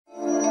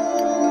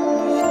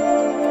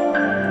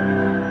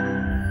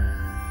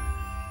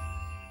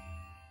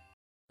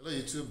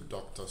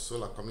Dr.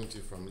 Sola, coming to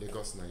you from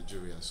Lagos,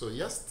 Nigeria. So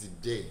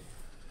yesterday,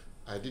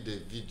 I did a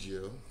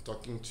video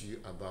talking to you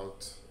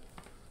about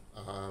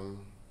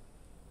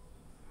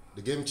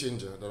the game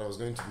changer that I was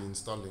going to be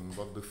installing.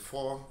 But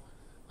before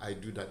I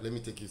do that, let me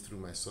take you through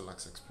my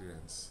SolaX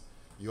experience.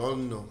 You all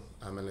know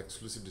I'm an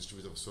exclusive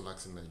distributor of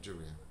SolaX in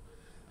Nigeria,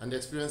 and the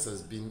experience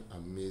has been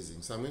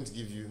amazing. So I'm going to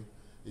give you,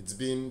 it's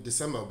been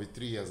December, will be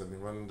 3 years I've been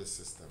running this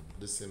system,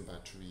 the same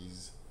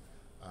batteries,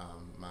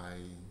 my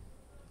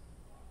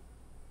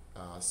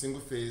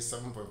single phase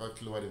 7.5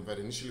 kilowatt inverter.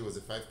 Initially was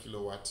a 5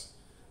 kilowatt.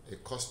 A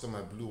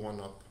customer blew one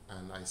up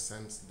and I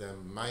sent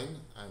them mine,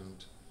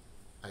 and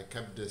I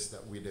kept this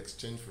that we'd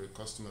exchange for a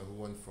customer who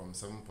went from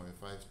 7.5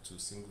 to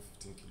single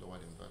 15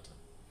 kilowatt inverter.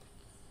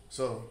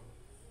 So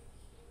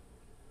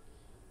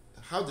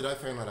how did I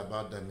find out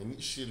about them?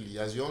 Initially,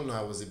 as you all know,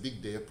 I was a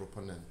big day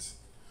proponent.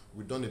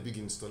 We'd done a big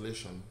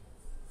installation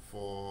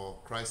for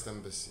Christ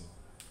Embassy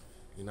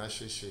in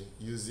Asheshe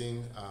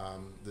using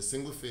the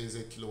single phase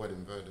 8 kilowatt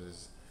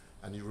inverters.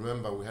 And you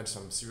remember we had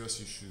some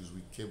serious issues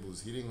with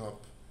cables heating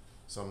up,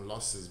 some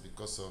losses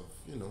because of,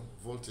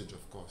 voltage,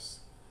 of course.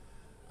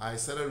 I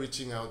started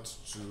reaching out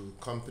to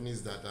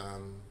companies that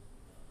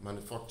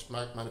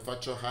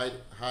manufacture high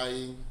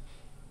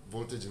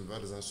voltage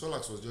inverters, and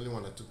SolaX was the only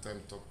one that took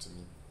time to talk to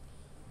me.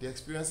 The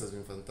experience has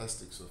been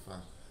fantastic so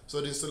far.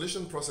 So the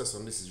installation process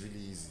on this is really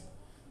easy.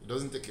 It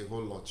doesn't take a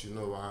whole lot,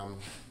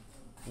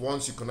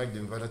 once you connect the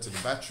inverter to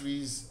the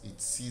batteries, it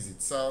sees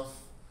itself.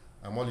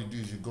 All you do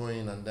is you go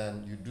in and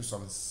then you do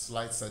some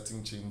slight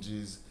setting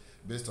changes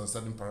based on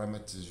certain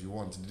parameters you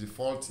want. The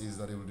default is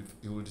that it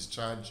will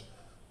discharge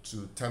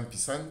to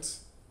 10%,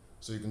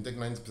 so you can take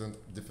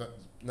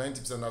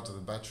 90% out of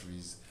the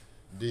batteries.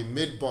 The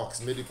made box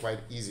made it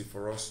quite easy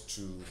for us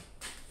to,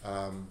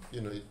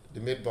 the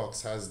made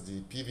box has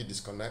the PV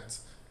disconnect.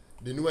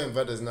 The newer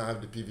inverters now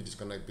have the PV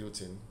disconnect built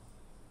in.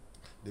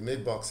 The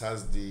made box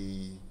has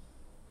the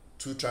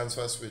 2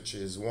 transfer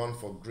switches, one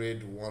for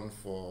grid, one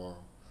for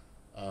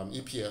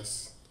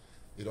EPS.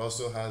 It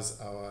also has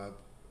our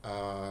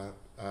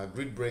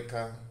grid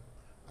breaker,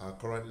 our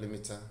current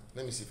limiter.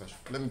 Let me see if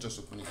let me just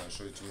open it and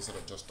show it to you instead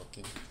of just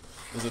talking.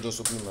 Instead of just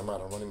opening my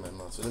mouth and running my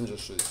mouth. So let me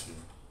just show it to you.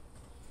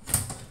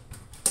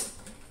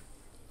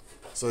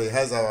 So it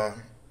has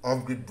our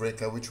off-grid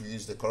breaker, which we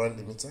use the current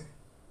limiter.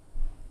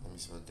 Let me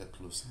see if I get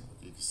closer.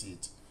 Okay, you can see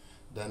it.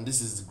 Then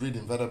this is the grid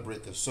inverter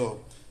breaker.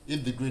 So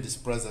if the grid is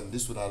present,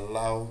 this would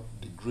allow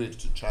the grid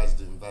to charge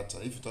the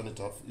inverter. If you turn it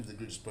off, if the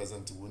grid is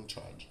present, it won't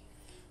charge.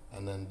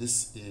 And then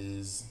this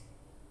is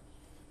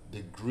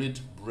the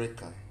grid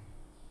breaker.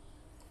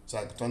 So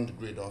I can turn the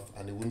grid off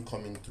and it won't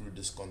come in through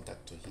this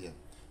contactor here.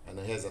 And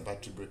then here's a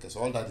battery breaker. So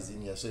all that is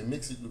in here. So it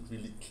makes it look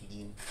really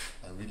clean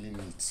and really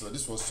neat. So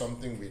this was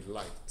something we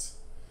liked.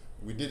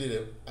 We did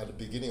it at the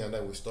beginning and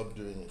then we stopped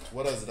doing it.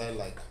 What else did I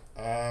like?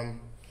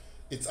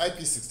 It's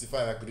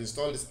IP65. I could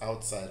install this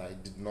outside. I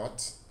did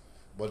not.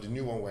 But the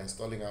new one we're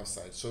installing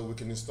outside. So we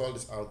can install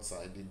this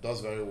outside. It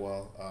does very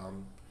well.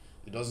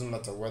 It doesn't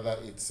matter whether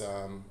it's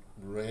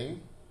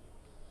rain,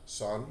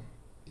 sun,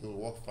 it will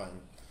work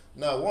fine.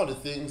 Now, one of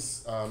the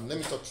things, let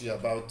me talk to you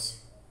about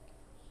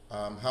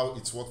how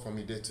it's worked for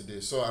me day to day.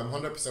 So I'm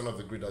 100% of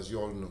the grid, as you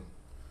all know.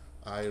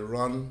 I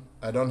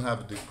don't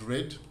have the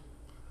grid,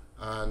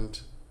 and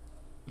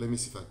let me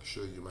see if I can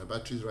show you. My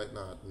battery is right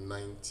now at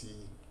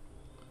 90.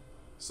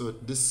 So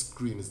this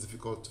screen is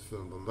difficult to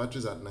film, but my battery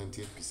is at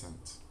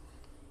 98%.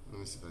 Let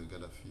me see if I can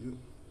get that for you.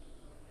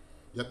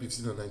 Yep, you've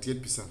seen it,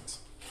 98%.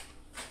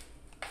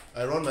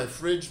 I run my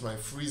fridge, my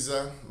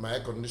freezer, my air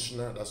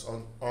conditioner, that's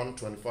on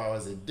 24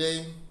 hours a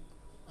day.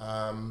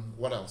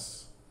 What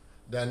else?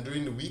 Then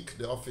during the week,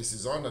 the office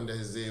is on and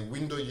there's a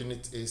window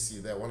unit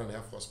AC there,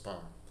 1.5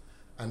 horsepower.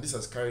 And this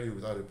has carried it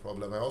without a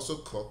problem. I also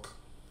cook,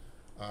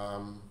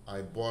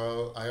 I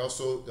boil, I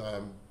also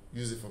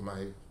use it for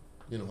my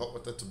hot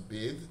water to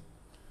bathe.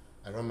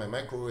 I run my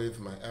microwave,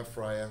 my air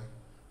fryer,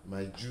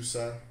 my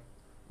juicer,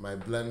 my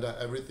blender,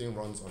 everything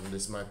runs on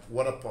this. My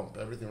water pump,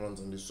 everything runs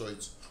on this. So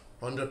it's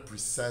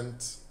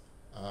 100%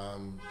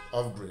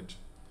 off-grid.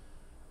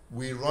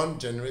 We run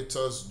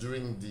generators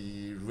during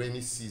the rainy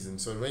season.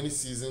 So rainy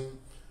season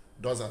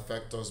does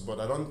affect us,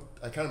 but I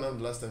can't remember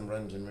the last time we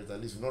ran a generator.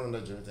 At least we've not run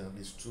that generator in at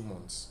least 2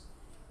 months.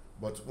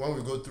 But when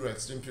we go through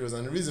extreme periods,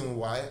 and the reason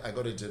why I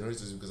got a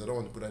generator is because I don't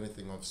want to put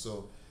anything off.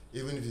 So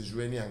even if it's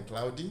rainy and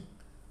cloudy,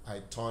 I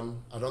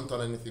don't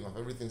turn anything off.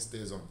 Everything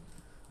stays on.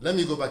 Let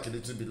me go back a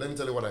little bit. Let me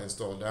tell you what I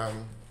installed.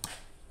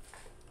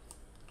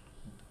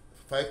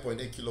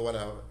 5.8 kilowatt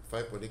hour.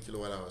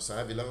 So I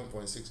have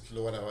 11.6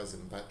 kilowatt hours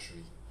in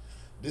battery.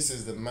 This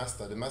is the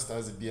master. The master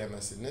has a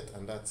BMS in it,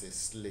 and that's a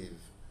slave.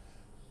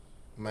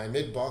 My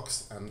mid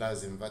box, and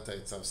that's the inverter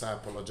itself. So I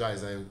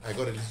apologize. I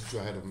got a little too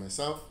ahead of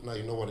myself. Now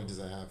you know what it is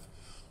I have.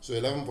 So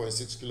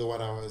 11.6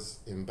 kilowatt hours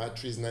in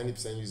batteries,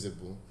 90%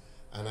 usable.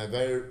 And I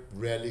very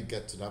rarely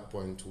get to that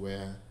point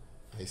where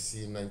I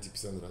see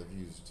 90% that I've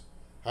used.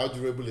 How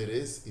durable it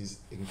is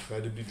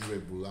incredibly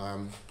durable.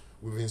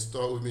 We've been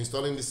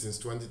installing this since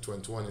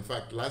 2021. In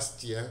fact,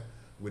 last year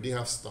we didn't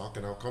have stock,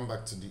 and I'll come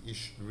back to the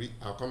issue.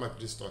 I'll come back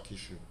to the stock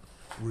issue.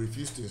 we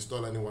refuse to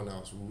install anyone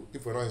else.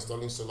 If we're not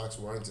installing SolaX,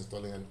 we aren't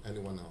installing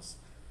anyone else.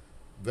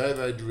 Very,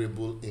 very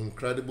durable,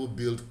 incredible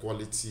build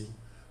quality.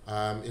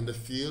 In the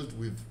field,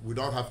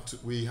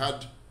 we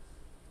had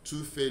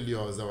 2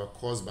 failures that were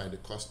caused by the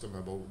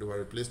customer, but they were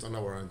replaced under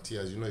warranty.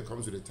 As you know, it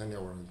comes with a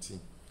 10-year warranty.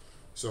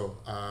 So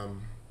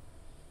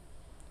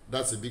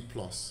that's a big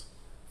plus.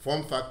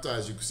 Form factor,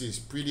 as you can see, is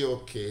pretty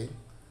okay.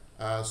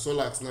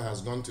 SolaX now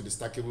has gone to the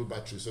stackable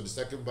battery, so the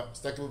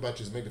stackable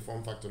batteries make the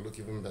form factor look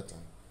even better.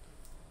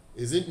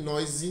 Is it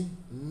noisy?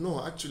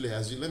 No, actually,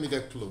 let me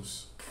get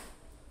close.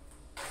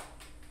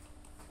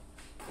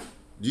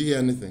 Do you hear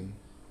anything?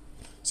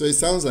 So it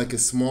sounds like a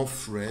small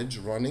fridge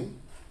running.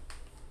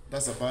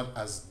 That's about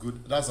as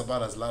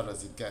loud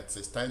as it gets.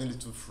 It's a tiny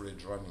little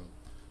fridge running.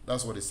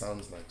 That's what it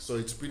sounds like. So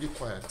it's pretty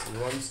quiet. It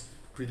runs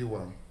pretty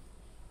well.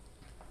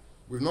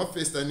 We've not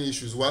faced any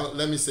issues. Well,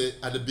 let me say,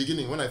 at the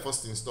beginning, when I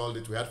first installed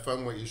it, we had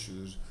firmware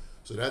issues.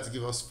 So they had to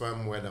give us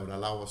firmware that would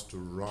allow us to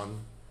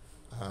run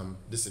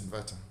this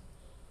inverter.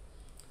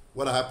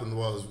 What happened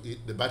was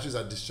the batteries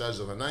are discharged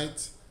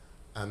overnight,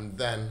 and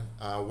then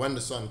when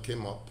the sun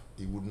came up,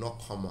 it would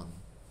not come on.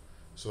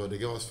 So they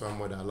gave us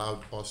firmware that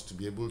allowed us to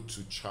be able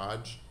to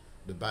charge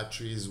the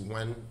batteries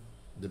when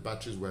the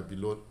batteries were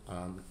below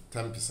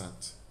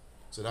 10%.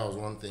 So that was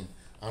one thing.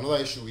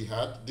 Another issue we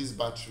had, these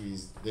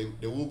batteries, they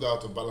will go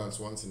out of balance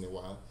once in a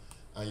while,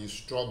 and you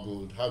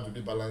struggled. How do we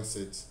balance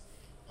it?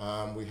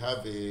 We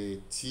have a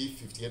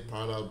T58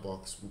 parallel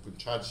box. We can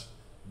charge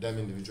them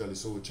individually.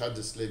 So we charge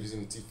the slave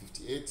using the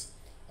T58,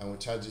 and we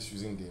charge this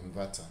using the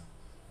inverter.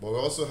 But we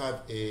also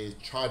have a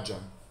charger,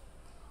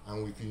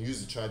 and we can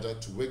use the charger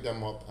to wake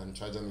them up and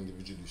charge them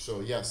individually.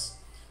 So yes,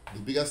 the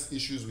biggest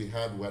issues we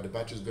had were the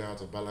batteries going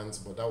out of balance,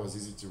 but that was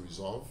easy to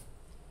resolve.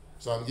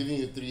 So I'm giving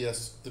you 3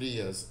 years. 3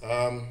 years.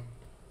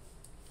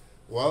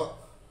 Well,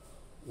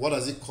 what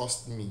does it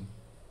cost me?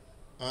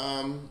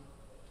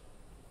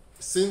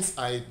 Since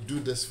I do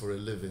this for a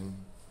living,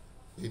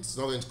 it's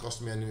not going to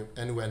cost me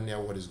anywhere near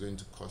what it's going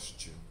to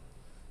cost you.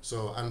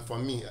 So, and for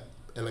me,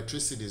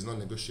 electricity is not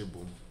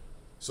negotiable.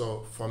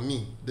 So for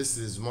me, this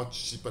is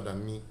much cheaper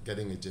than me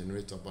getting a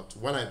generator. But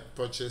when I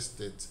purchased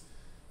it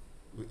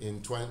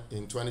in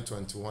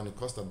 2021, it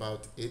cost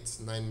about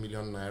 8-9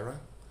 million naira.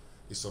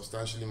 It's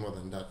substantially more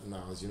than that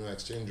now. As you know,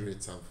 exchange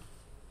rates have,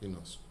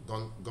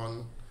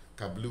 gone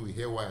kablooey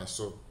haywire.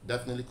 So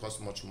definitely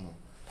cost much more.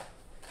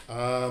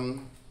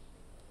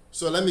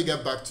 So let me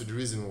get back to the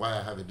reason why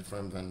I have a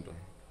different vendor.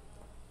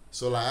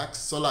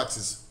 SolaX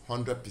is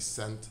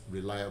 100%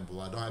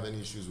 reliable. I don't have any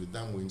issues with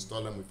them. We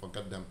install them, we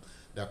forget them.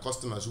 There are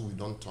customers who we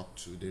don't talk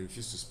to. They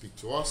refuse to speak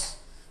to us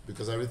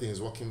because everything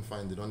is working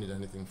fine. They don't need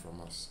anything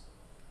from us.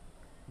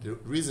 The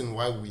reason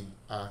why we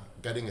are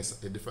getting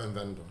a different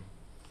vendor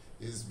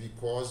is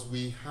because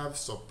we have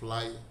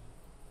supply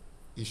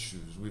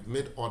issues. We've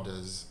made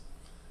orders,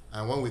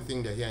 and when we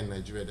think they're here in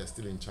Nigeria, they're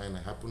still in China.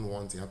 It happened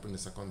once, it happened the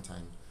second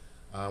time.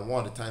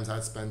 One of the times I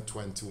spent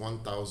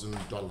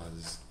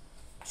 $21,000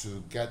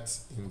 to get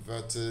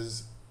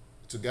inverters,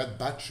 to get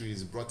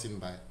batteries brought in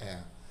by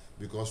air,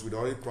 because we'd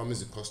already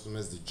promised the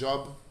customers the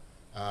job.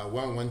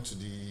 When we went to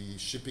the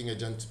shipping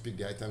agent to pick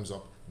the items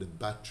up, the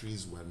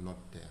batteries were not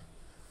there.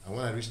 And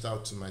when I reached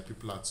out to my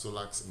people at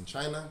SolaX in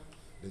China,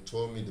 they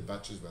told me the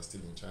batteries were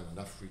still in China.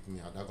 That freaked me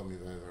out. That got me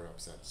very, very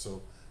upset.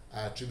 So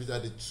I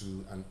attributed it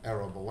to an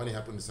error, but when it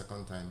happened the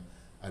second time,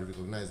 I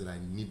recognized that I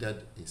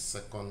needed a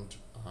second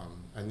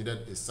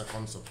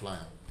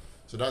supplier.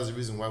 So that's the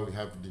reason why we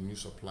have the new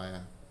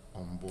supplier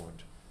on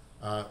board.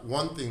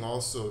 One thing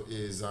also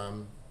is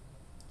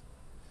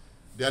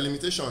there are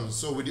limitations.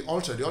 So with the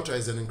Ultra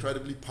is an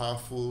incredibly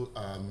powerful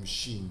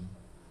machine,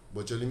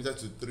 but you're limited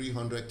to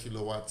 300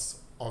 kilowatts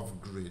off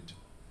grid.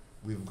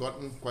 We've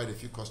gotten quite a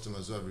few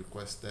customers who have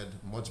requested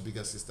much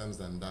bigger systems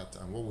than that,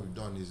 and what we've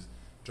done is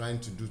trying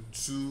to do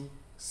 2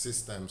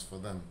 systems for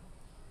them.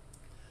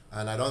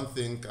 And I don't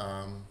think,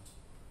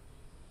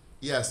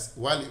 yes,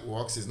 while it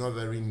works, it's not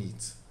very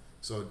neat.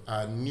 So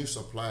our new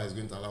supplier is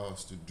going to allow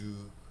us to do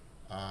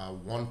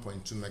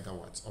 1.2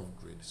 megawatts off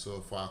grid.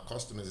 So for our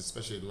customers,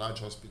 especially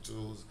large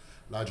hospitals,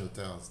 large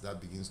hotels, that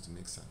begins to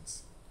make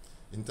sense.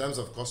 In terms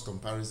of cost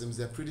comparisons,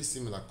 they're pretty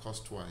similar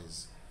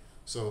cost-wise.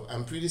 So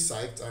I'm pretty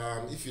psyched.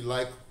 If you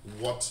like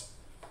what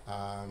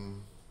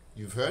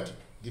you've heard,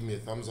 give me a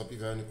thumbs up. If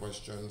you have any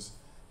questions,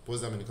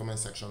 post them in the comment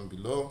section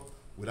below.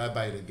 Would I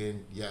buy it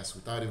again? Yes,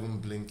 without even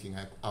blinking.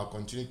 I'll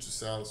continue to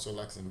sell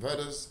SolaX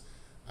inverters,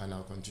 and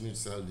I'll continue to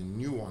sell the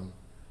new one.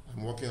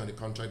 I'm working on the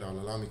contract that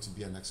will allow me to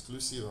be an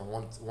exclusive, and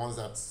once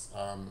that's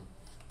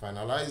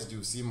finalized,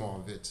 you'll see more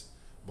of it.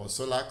 But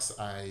SolaX,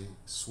 I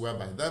swear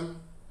by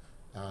them.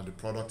 The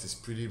product is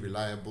pretty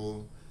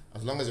reliable.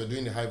 As long as you're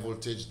doing the high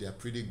voltage, they're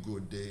pretty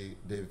good.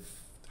 They've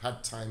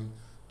had time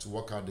to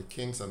work out the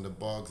kinks and the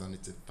bugs, and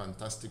it's a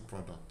fantastic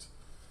product.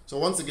 So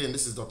once again,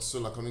 this is Dr.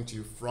 Sola coming to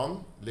you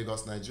from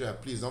Lagos, Nigeria.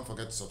 Please don't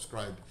forget to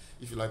subscribe.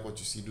 If you like what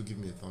you see, do give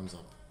me a thumbs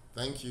up.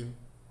 Thank you.